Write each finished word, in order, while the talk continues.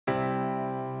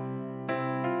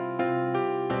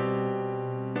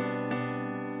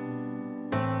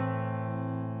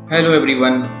Hello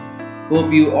everyone,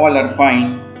 hope you all are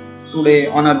fine. Today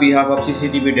on behalf of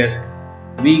CCTV desk,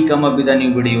 we come up with a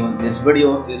new video. This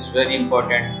video is very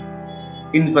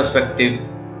important in perspective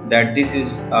that this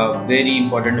is a very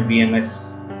important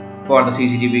BMS for the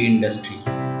CCTV industry.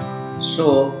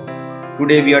 So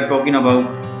today we are talking about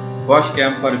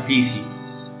Foscam for PC.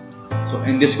 So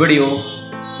in this video,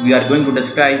 we are going to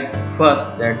describe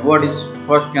first that what is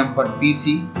Foscam for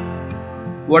PC,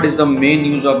 what is the main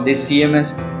use of this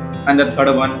CMS, and the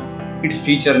third one, its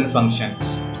feature and functions.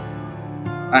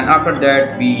 And after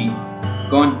that we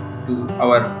go to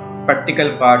our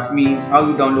practical parts, means how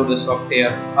you download the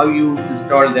software, how you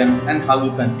install them, and how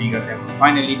you configure them,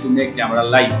 finally to make camera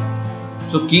live.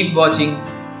 So keep watching,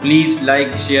 please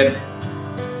like, share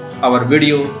our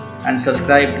video and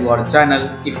subscribe to our channel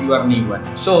if you are new one.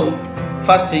 So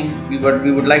first thing we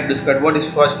would like to discuss what is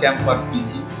Foscam for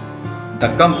PC. The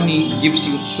company gives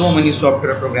you so many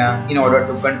software programs in order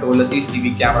to control a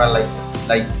CCTV camera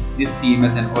like this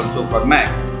CMS, and also for Mac.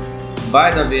 By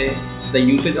the way, the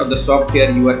usage of the software,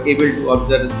 you are able to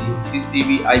observe the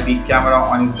CCTV IP camera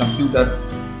on your computer,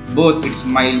 both it's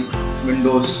mild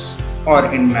Windows or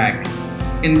in Mac.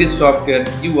 In this software,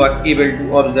 you are able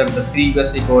to observe the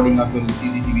previous recording of your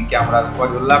CCTV cameras for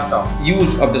your laptop.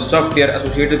 Use of the software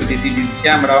associated with the CCTV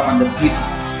camera on the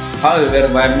PC.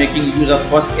 However, by making use of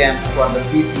Foscam for the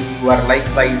PC, you are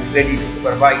likewise ready to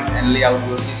supervise and lay out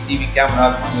your CCTV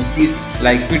cameras on your PC,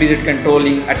 like PDZ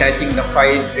controlling, attaching the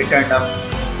file, return up,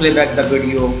 playback the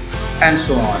video, and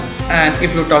so on. And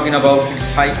if you're talking about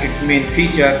its main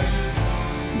feature,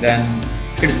 then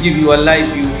it's give you a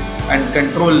live view and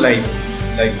control live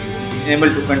view.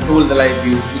 Able to control the live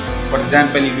view. For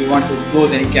example, if you want to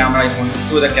close any camera, you want to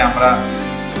show the camera,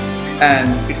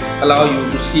 and it's allow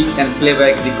you to seek and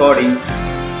playback recording,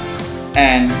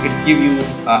 and it's give you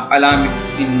alarm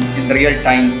in real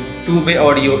time, two-way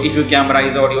audio if your camera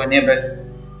is audio enabled,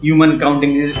 human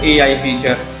counting, this is AI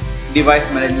feature,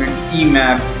 device management,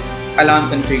 EMAP, alarm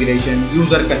configuration,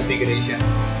 user configuration,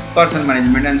 person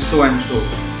management, and so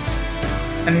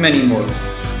and many more.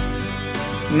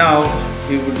 Now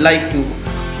we would like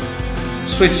to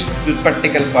switch to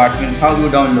practical part, means how you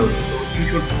download. So you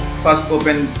should first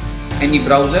open any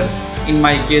browser. In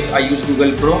my case I use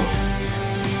Google Chrome,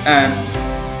 and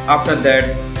after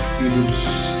that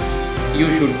you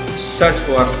should search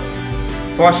for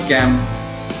Foscam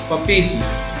for PC.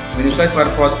 When you search for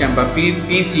Foscam for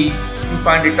PC, you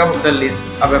find the top of the list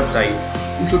a website.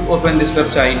 You should open this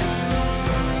website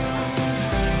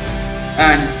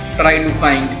and try to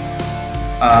find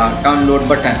a download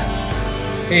button.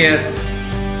 Here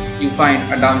you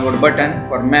find a download button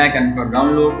for Mac and for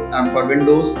download and for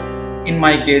Windows. In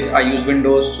my case I use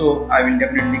Windows, so I will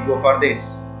definitely go for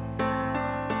this.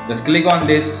 Just click on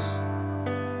this,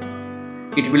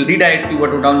 it will redirect you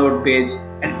to download page,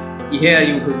 and here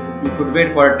you should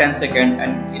wait for 10 seconds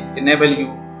and it enable you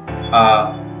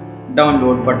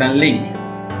download button link.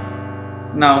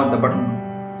 Now the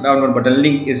download button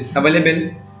link is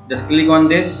available. Just click on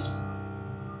this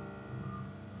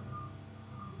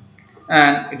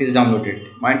and it is downloaded.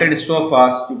 My internet is so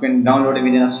fast, you can download it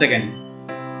within a second.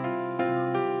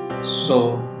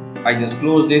 So I just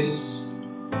close this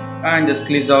and just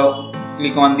click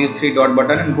on this three dot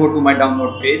button and go to my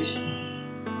download page.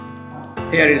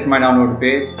 Here is my download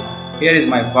page. Here is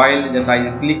my file. Just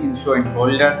I click in show in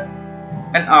folder,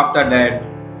 and after that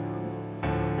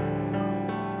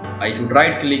I should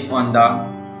right click on the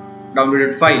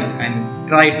downloaded file and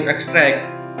try to extract.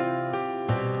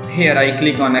 Here I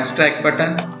click on extract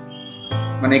button.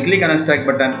 When I click on extract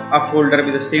button, a folder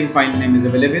with the same file name is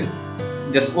available.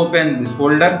 Just open this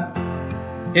folder.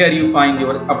 Here you find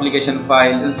your application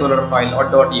file, installer file,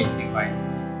 or .exe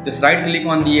file. Just right click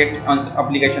on the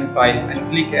application file and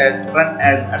click as run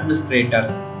as administrator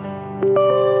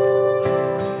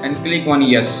and click on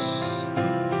yes,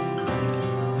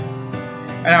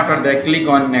 and after that click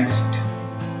on next,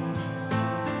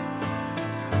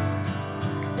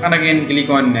 and again click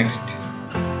on next.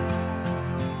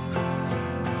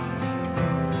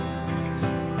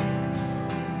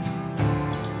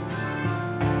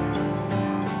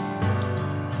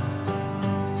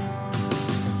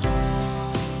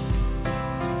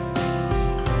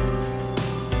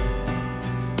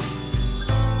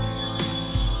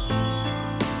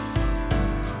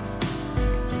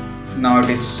 Now it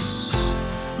is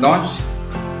launched.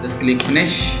 Just click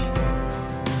finish.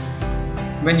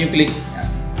 When you click,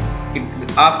 it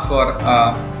will ask for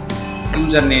a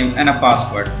username and a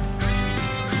password.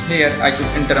 Here I should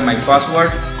enter my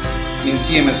password in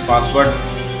CMS password.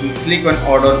 You click on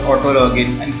auto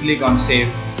login and click on save.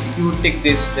 If you tick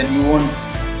this, then you won't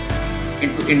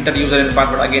to enter user and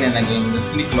password again and again. Just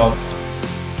click log.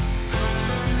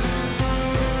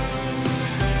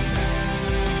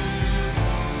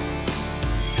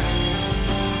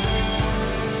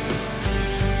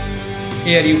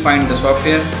 Here you find the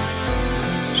software.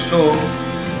 So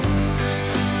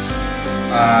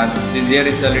there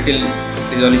is a little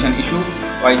resolution issue.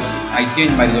 I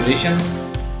change my resolutions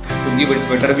to give it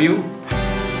better view.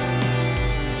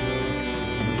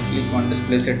 Just click on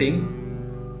display setting.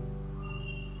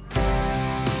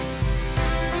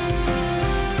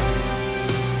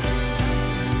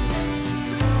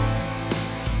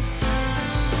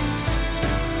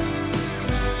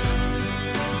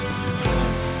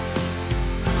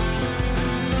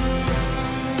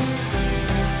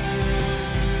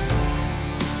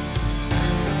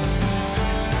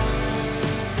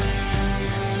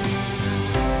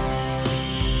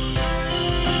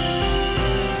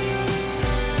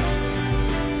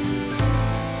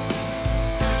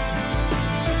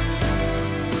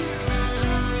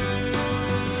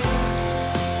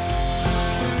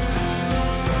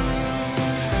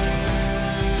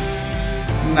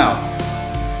 Now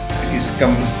it is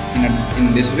come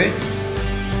in this way.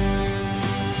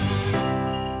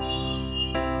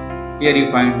 Here you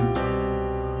find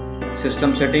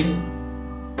system setting.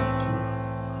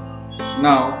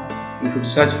 Now you should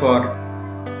search for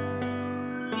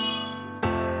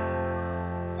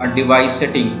a device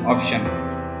setting option.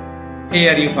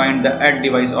 Here you find the add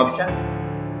device option.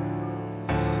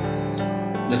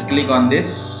 Just click on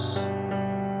this.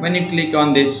 When you click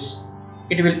on this,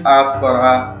 it will ask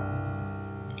for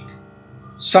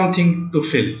something to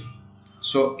fill.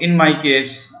 So in my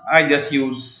case, I just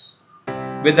use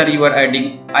whether you are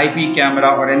adding IP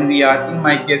camera or NVR. In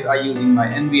my case, I using my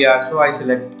NVR, so I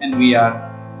select NVR.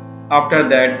 After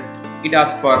that, it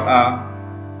asks for a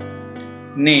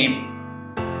name.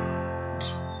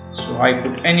 So I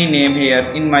put any name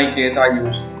here. In my case, I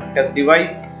use test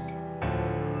device.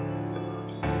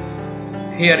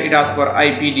 Here it asks for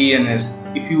IP DNS.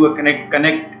 If you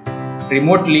connect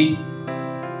remotely,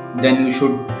 then you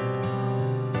should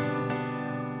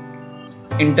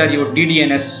enter your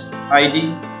DDNS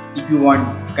ID. If you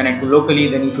want connect locally,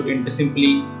 then you should enter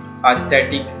simply a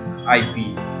static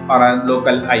IP or a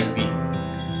local IP.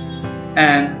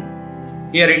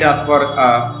 And here it asks for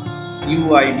a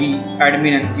UID,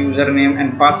 admin and username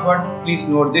and password. Please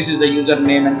note this is the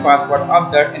username and password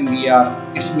of that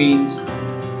NVR. It means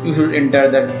you should enter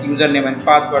the username and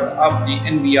password of the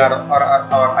NVR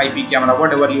or IP camera,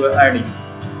 whatever you are adding.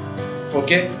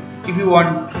 Okay. If you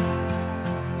want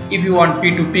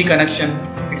P2P connection,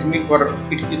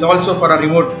 it's also for a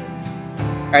remote,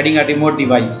 adding a remote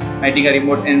device, adding a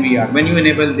remote NVR. When you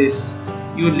enable this,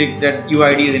 you click that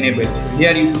UID is enabled. So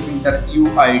here you should enter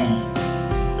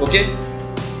UID. Okay.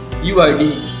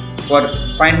 UID, for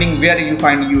finding where you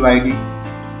find UID,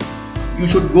 you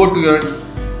should go to your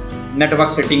network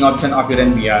setting option of your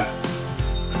NVR.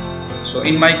 So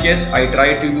in my case, I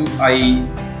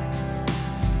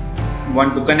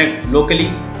want to connect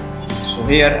locally. So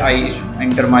here I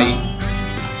enter my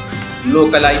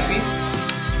local IP.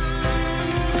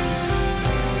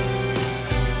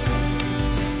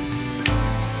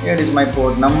 Here is my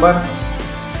port number,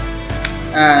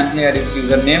 and here is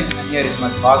username, and here is my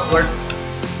password.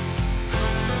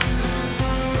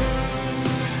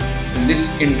 This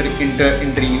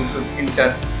entry you should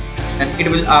enter, and it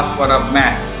will ask for a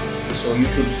MAC. So you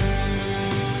should,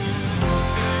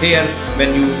 here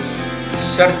when you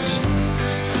search,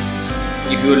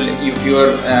 if your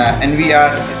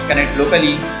NVR is connected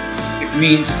locally, it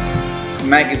means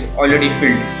MAC is already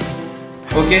filled.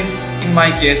 Okay. In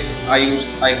my case, I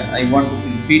want to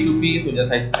P2P,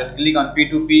 so I just click on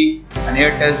P2P, and here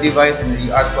test device, and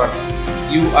you ask for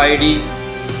UID.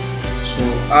 So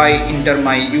I enter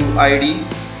my UID.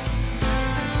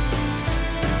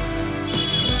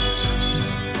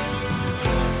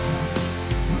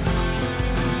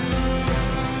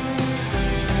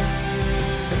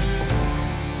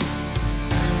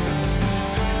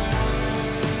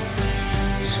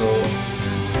 So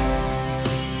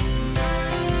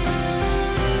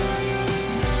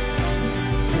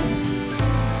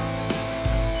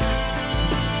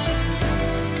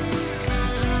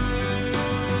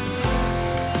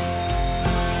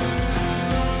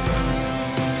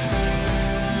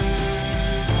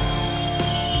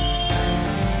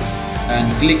and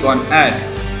click on add.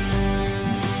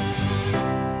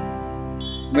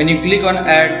 When you click on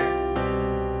add,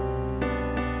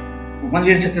 once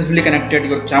it is successfully connected,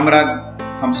 your camera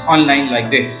comes online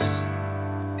like this.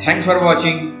 Thanks for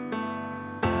watching.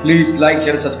 Please like,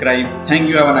 share, subscribe. Thank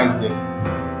you. Have a nice day.